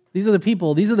 These are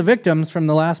the victims from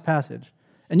the last passage.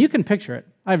 And you can picture it.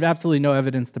 I have absolutely no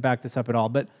evidence to back this up at all,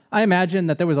 but I imagine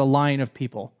that there was a line of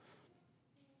people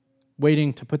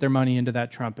waiting to put their money into that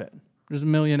trumpet. There's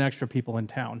 1 million extra people in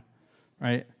town,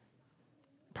 right?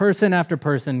 Person after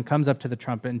person comes up to the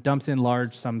trumpet and dumps in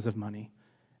large sums of money.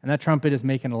 And that trumpet is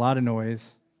making a lot of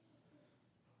noise.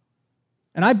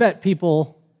 And I bet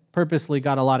people purposely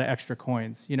got a lot of extra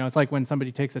coins. You know, it's like when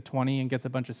somebody takes a 20 and gets a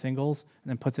bunch of singles and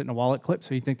then puts it in a wallet clip,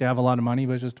 so you think they have a lot of money,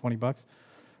 but it's just $20.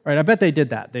 Right, I bet they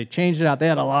did that. They changed it out. They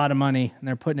had a lot of money, and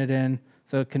they're putting it in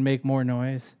so it can make more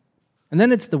noise. And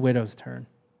then it's the widow's turn.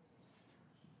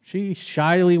 She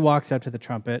shyly walks up to the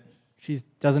trumpet. She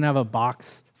doesn't have a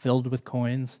box filled with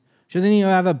coins. She doesn't even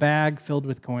have a bag filled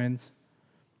with coins.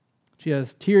 She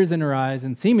has tears in her eyes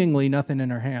and seemingly nothing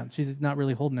in her hands. She's not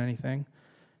really holding anything.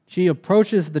 She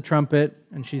approaches the trumpet,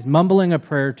 and she's mumbling a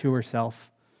prayer to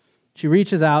herself. She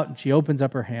reaches out, and she opens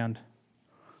up her hand.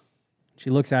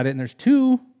 She looks at it, and there's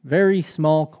 2 very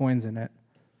small coins in it.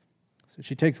 So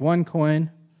she takes 1 coin,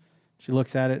 she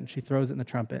looks at it, and she throws it in the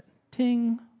trumpet.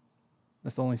 Ting!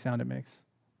 That's the only sound it makes.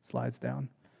 Slides down.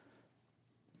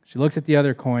 She looks at the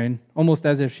other coin, almost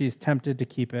as if she's tempted to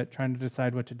keep it, trying to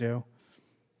decide what to do.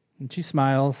 And she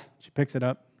smiles, she picks it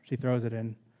up, she throws it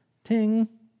in. Ting!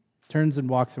 Turns and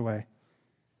walks away.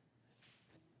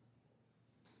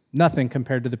 Nothing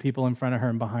compared to the people in front of her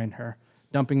and behind her,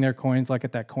 dumping their coins like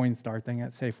at that Coinstar thing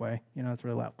at Safeway. You know, it's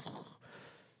really loud.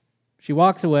 She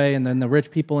walks away, and then the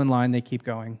rich people in line, they keep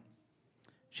going.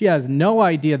 She has no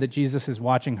idea that Jesus is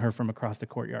watching her from across the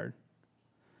courtyard.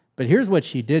 But here's what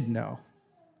she did know.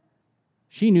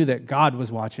 She knew that God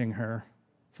was watching her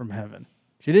from heaven.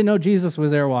 She didn't know Jesus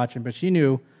was there watching, but she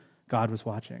knew God was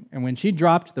watching. And when she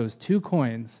dropped those 2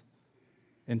 coins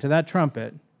into that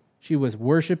trumpet, she was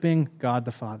worshiping God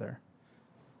the Father.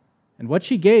 And what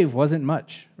she gave wasn't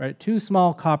much, right? 2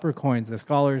 small copper coins. The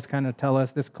scholars kind of tell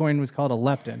us this coin was called a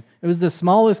lepton. It was the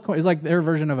smallest coin. It was like their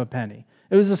version of a penny.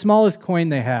 It was the smallest coin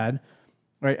they had,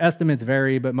 right? Estimates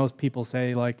vary, but most people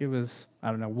say like it was,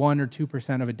 1 or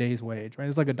 2% of a day's wage, right?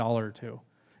 It's like $1 or $2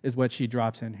 is what she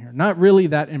drops in here. Not really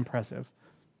that impressive,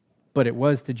 but it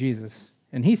was to Jesus.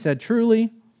 And he said,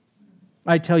 truly,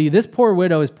 I tell you, this poor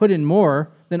widow has put in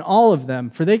more than all of them,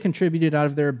 for they contributed out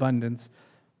of their abundance.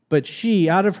 But she,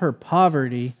 out of her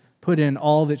poverty, put in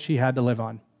all that she had to live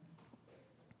on.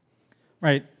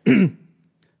 Right?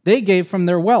 They gave from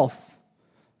their wealth.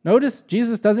 Notice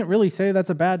Jesus doesn't really say that's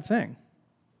a bad thing.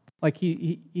 Like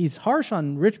he's harsh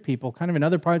on rich people, kind of in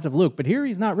other parts of Luke, but here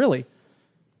he's not really.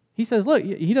 He says, look,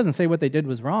 he doesn't say what they did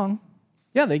was wrong.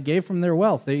 Yeah, they gave from their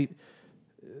wealth. They're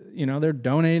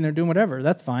donating, they're doing whatever.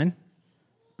 That's fine.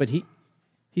 But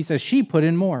he says she put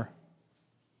in more.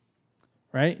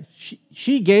 Right?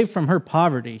 She gave from her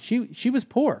poverty. She was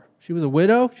poor. She was a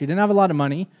widow. She didn't have a lot of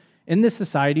money in this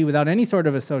society without any sort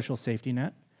of a social safety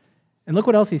net. And look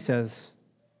what else he says.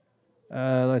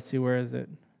 Let's see, where is it?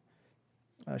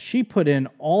 She put in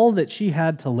all that she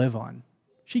had to live on.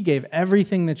 She gave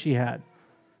everything that she had.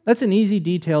 That's an easy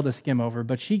detail to skim over,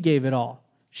 but she gave it all.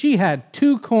 She had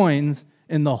 2 coins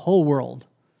in the whole world,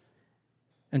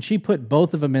 and she put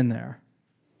both of them in there.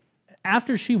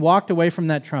 After she walked away from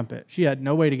that trumpet, she had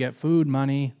no way to get food,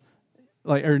 money,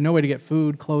 or no way to get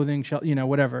food, clothing,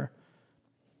 whatever.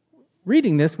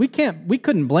 Reading this, we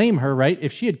couldn't blame her, right,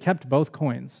 if she had kept both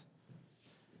coins.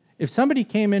 If somebody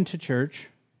came into church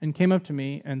and came up to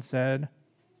me and said,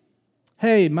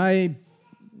 hey,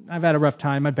 I've had a rough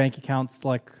time, my bank account's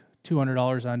like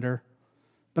 $200 under,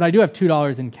 but I do have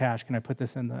 $2 in cash, can I put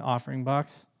this in the offering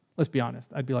box? Let's be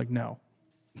honest, I'd be like, no.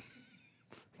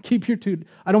 Keep your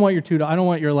I don't want your $2. I don't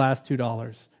want your last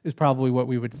 $2 is probably what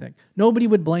we would think. Nobody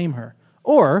would blame her.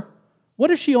 Or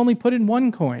what if she only put in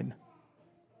 1 coin?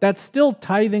 That's still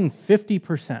tithing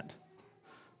 50%.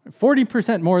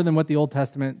 40% more than what the Old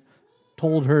Testament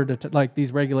told her to, like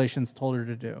these regulations told her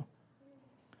to do.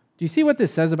 Do you see what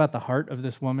this says about the heart of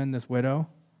this woman, this widow?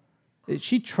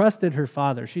 She trusted her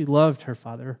father. She loved her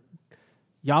father.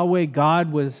 Yahweh,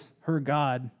 God, was her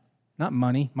God, not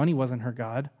money. Money wasn't her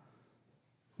God.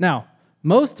 Now,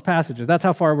 most passages, that's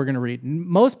how far we're going to read.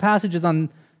 Most passages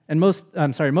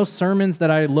most sermons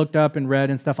that I looked up and read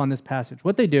and stuff on this passage,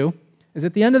 what they do is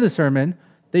at the end of the sermon,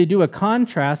 they do a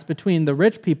contrast between the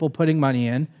rich people putting money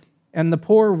in and the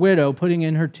poor widow putting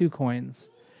in her 2 coins.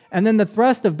 And then the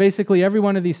thrust of basically every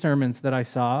one of these sermons that I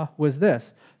saw was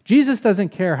this: Jesus doesn't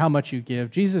care how much you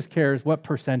give. Jesus cares what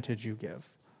percentage you give.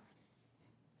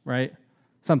 Right?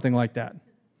 Something like that.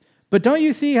 But don't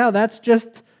you see how that's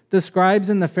just the scribes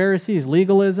and the Pharisees'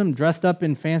 legalism dressed up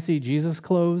in fancy Jesus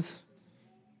clothes?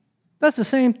 That's the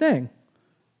same thing.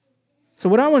 So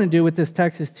what I want to do with this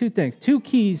text is 2 things, 2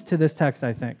 keys to this text,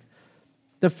 I think.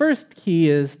 The first key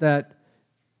is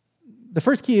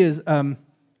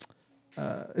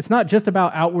it's not just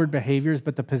about outward behaviors,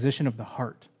 but the position of the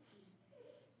heart.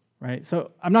 Right?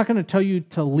 So I'm not going to tell you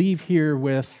to leave here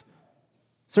with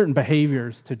certain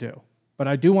behaviors to do, but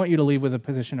I do want you to leave with a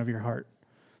position of your heart.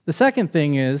 The second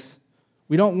thing is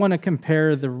we don't want to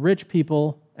compare the rich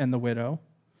people and the widow.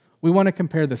 We want to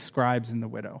compare the scribes and the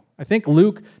widow. I think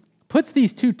Luke puts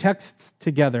these 2 texts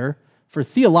together for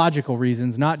theological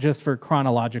reasons, not just for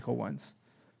chronological ones.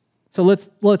 So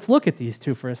let's look at these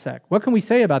 2 for a sec. What can we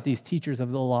say about these teachers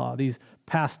of the law, these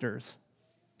pastors,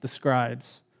 the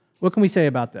scribes? What can we say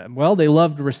about them? Well, they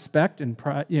loved respect and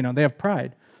pride. They have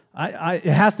pride. It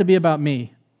has to be about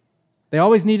me. They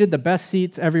always needed the best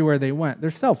seats everywhere they went. They're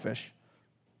selfish.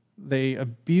 They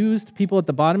abused people at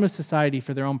the bottom of society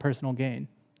for their own personal gain.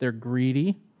 They're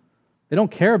greedy. They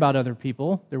don't care about other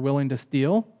people. They're willing to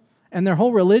steal. And their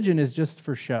whole religion is just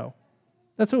for show.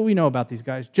 That's what we know about these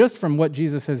guys, just from what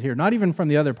Jesus says here, not even from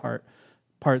the other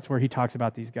parts where he talks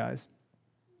about these guys.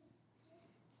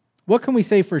 What can we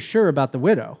say for sure about the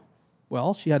widow?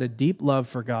 Well, she had a deep love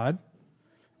for God,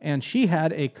 and she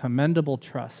had a commendable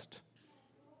trust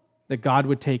that God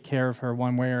would take care of her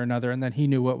one way or another, and that he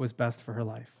knew what was best for her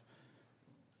life.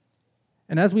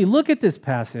 And as we look at this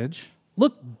passage,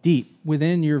 look deep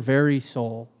within your very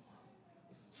soul.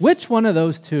 Which one of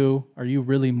those 2 are you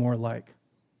really more like?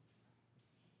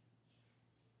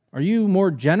 Are you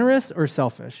more generous or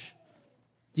selfish?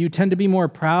 Do you tend to be more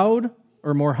proud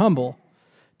or more humble?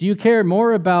 Do you care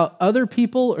more about other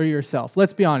people or yourself?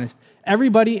 Let's be honest.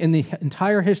 Everybody in the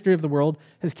entire history of the world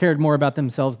has cared more about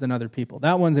themselves than other people.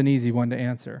 That one's an easy one to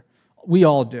answer. We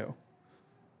all do.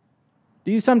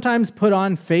 Do you sometimes put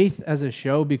on faith as a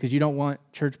show because you don't want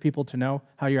church people to know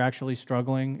how you're actually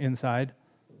struggling inside?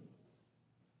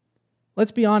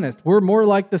 Let's be honest. We're more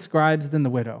like the scribes than the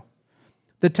widow.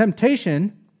 The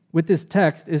temptation with this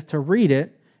text is to read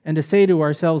it and to say to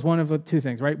ourselves one of 2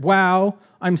 things, right? Wow,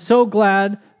 I'm so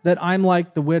glad that I'm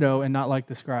like the widow and not like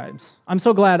the scribes. I'm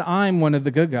so glad I'm one of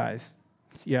the good guys.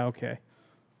 Yeah, okay.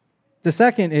 The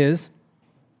second is,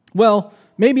 well,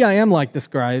 maybe I am like the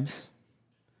scribes,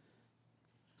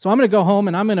 so I'm going to go home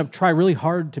and I'm going to try really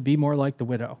hard to be more like the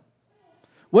widow.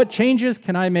 What changes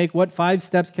can I make? What 5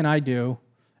 steps can I do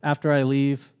after I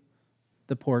leave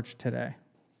the porch today?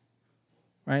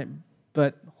 Right?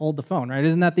 But hold the phone, right?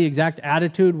 Isn't that the exact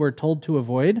attitude we're told to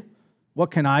avoid? What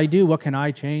can I do? What can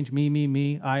I change?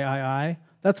 Me, I.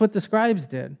 That's what the scribes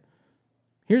did.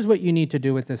 Here's what you need to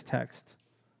do with this text.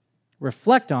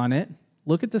 Reflect on it,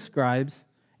 look at the scribes,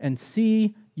 and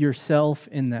see yourself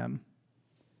in them.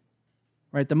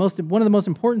 Right? One of the most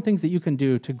important things that you can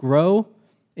do to grow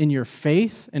in your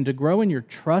faith and to grow in your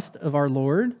trust of our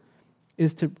Lord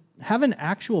is to have an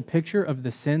actual picture of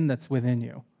the sin that's within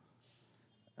you.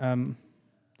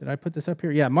 Did I put this up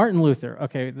here? Yeah, Martin Luther.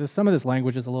 Okay, some of this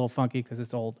language is a little funky because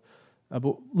it's old. But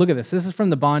look at this. This is from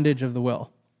The Bondage of the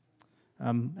Will.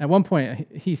 At one point,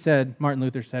 Martin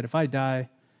Luther said, if I die,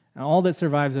 and all that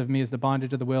survives of me is the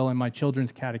bondage of the will and my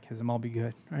children's catechism, I'll be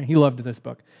good. Right? He loved this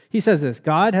book. He says this: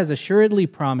 God has assuredly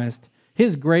promised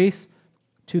his grace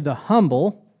to the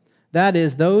humble, that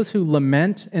is, those who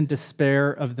lament and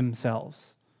despair of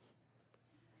themselves.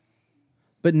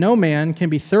 But no man can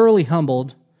be thoroughly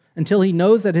humbled until he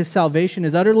knows that his salvation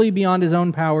is utterly beyond his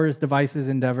own powers, devices,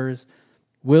 endeavors,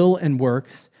 will, and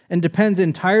works, and depends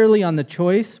entirely on the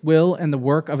choice, will, and the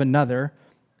work of another,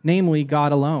 namely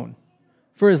God alone.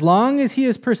 For as long as he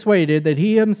is persuaded that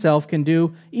he himself can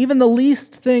do even the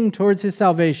least thing towards his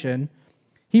salvation,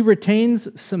 he retains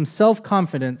some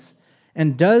self-confidence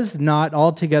and does not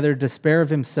altogether despair of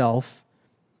himself,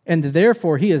 and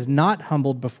therefore he is not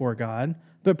humbled before God,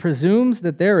 but presumes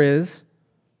that there is,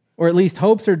 or at least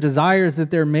hopes or desires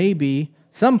that there may be,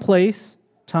 some place,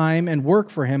 time, and work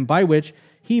for him by which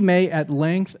he may at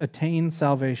length attain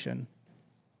salvation.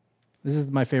 This is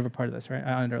my favorite part of this, right?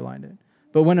 I underlined it.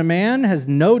 But when a man has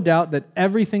no doubt that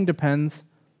everything depends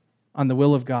on the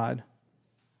will of God,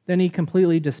 then he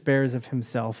completely despairs of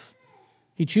himself.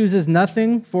 He chooses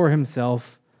nothing for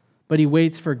himself, but he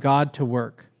waits for God to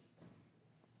work.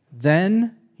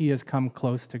 Then he has come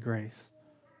close to grace.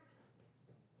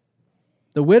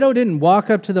 The widow didn't walk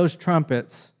up to those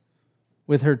trumpets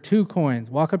with her 2 coins,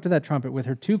 walk up to that trumpet with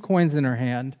her 2 coins in her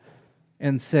hand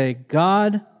and say,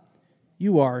 God,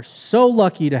 you are so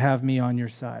lucky to have me on your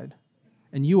side,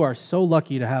 and you are so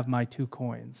lucky to have my 2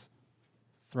 coins.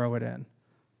 Throw it in.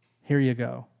 Here you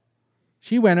go.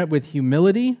 She went up with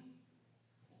humility.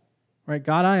 Right,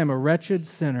 God, I am a wretched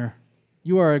sinner.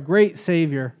 You are a great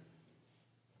Savior.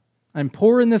 I'm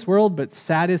poor in this world, but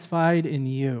satisfied in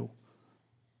you.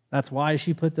 That's why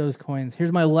she put those coins.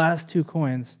 Here's my last 2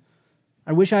 coins.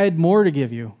 I wish I had more to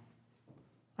give you.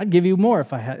 I'd give you more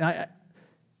if I had.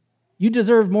 You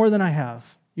deserve more than I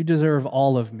have. You deserve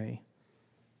all of me.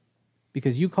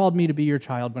 Because you called me to be your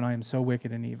child when I am so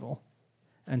wicked and evil.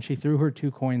 And she threw her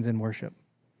 2 coins in worship.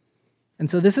 And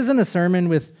so this isn't a sermon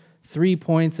with 3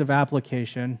 points of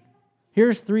application.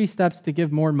 Here's 3 steps to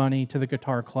give more money to the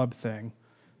guitar club thing.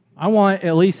 I want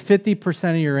at least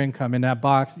 50% of your income in that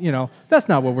box. That's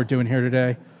not what we're doing here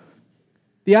today.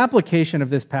 The application of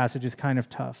this passage is kind of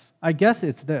tough. I guess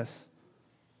it's this.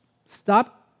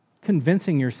 Stop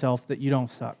convincing yourself that you don't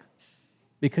suck,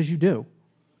 because you do.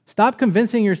 Stop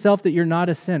convincing yourself that you're not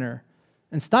a sinner,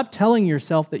 and stop telling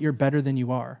yourself that you're better than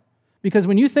you are. Because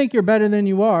when you think you're better than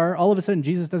you are, all of a sudden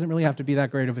Jesus doesn't really have to be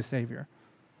that great of a Savior.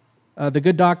 The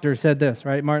good doctor said this,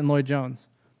 right? Martin Lloyd-Jones.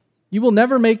 You will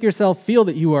never make yourself feel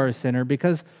that you are a sinner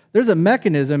because there's a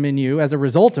mechanism in you as a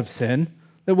result of sin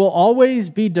that will always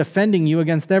be defending you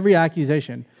against every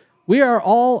accusation. We are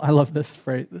all, I love this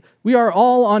phrase, we are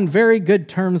all on very good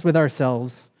terms with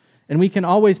ourselves, and we can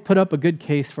always put up a good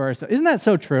case for ourselves. Isn't that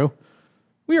so true?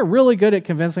 We are really good at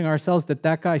convincing ourselves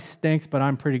that guy stinks, but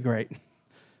I'm pretty great.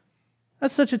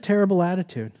 That's such a terrible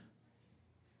attitude.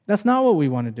 That's not what we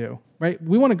want to do, right?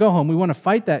 We want to go home. We want to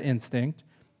fight that instinct,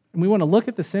 and we want to look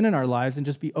at the sin in our lives and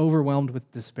just be overwhelmed with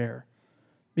despair,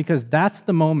 because that's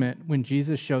the moment when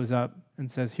Jesus shows up and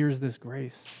says, here's this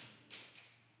grace.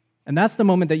 And that's the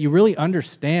moment that you really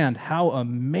understand how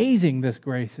amazing this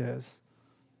grace is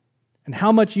and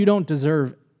how much you don't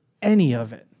deserve any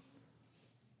of it.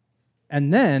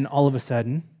 And then, all of a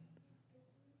sudden,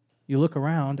 you look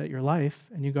around at your life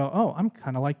and you go, oh, I'm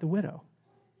kind of like the widow.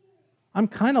 I'm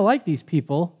kind of like these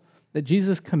people that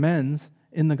Jesus commends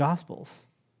in the Gospels.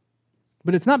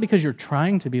 But it's not because you're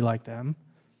trying to be like them.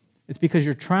 It's because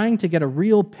you're trying to get a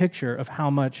real picture of how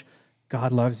much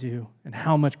God loves you and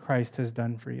how much Christ has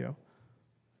done for you.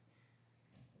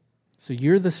 So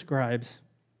you're the scribes.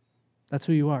 That's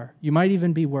who you are. You might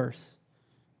even be worse.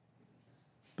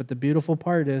 But the beautiful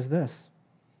part is this.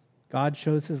 God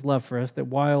shows his love for us that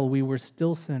while we were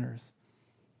still sinners,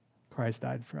 Christ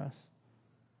died for us.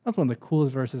 That's one of the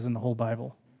coolest verses in the whole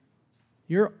Bible.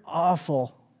 You're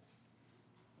awful.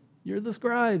 You're the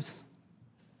scribes.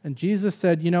 And Jesus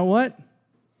said, you know what?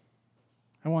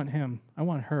 I want him. I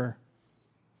want her.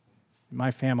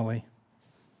 My family.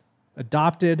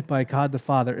 Adopted by God the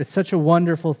Father. It's such a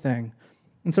wonderful thing.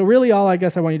 And so really all I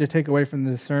guess I want you to take away from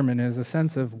this sermon is a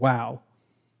sense of wow.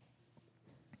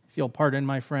 If you'll pardon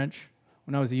my French,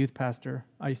 when I was a youth pastor,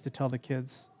 I used to tell the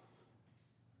kids,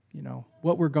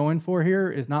 what we're going for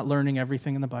here is not learning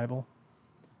everything in the Bible.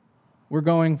 We're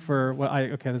going for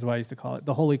this is what I used to call it,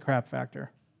 the holy crap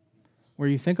factor, where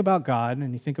you think about God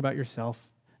and you think about yourself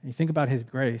and you think about his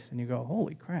grace and you go,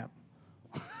 holy crap.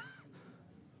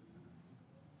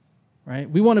 Right?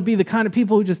 We want to be the kind of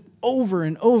people who just over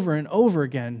and over and over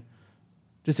again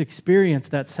just experience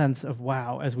that sense of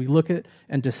wow as we look at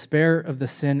and despair of the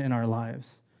sin in our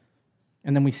lives.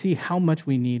 And then we see how much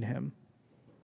we need him.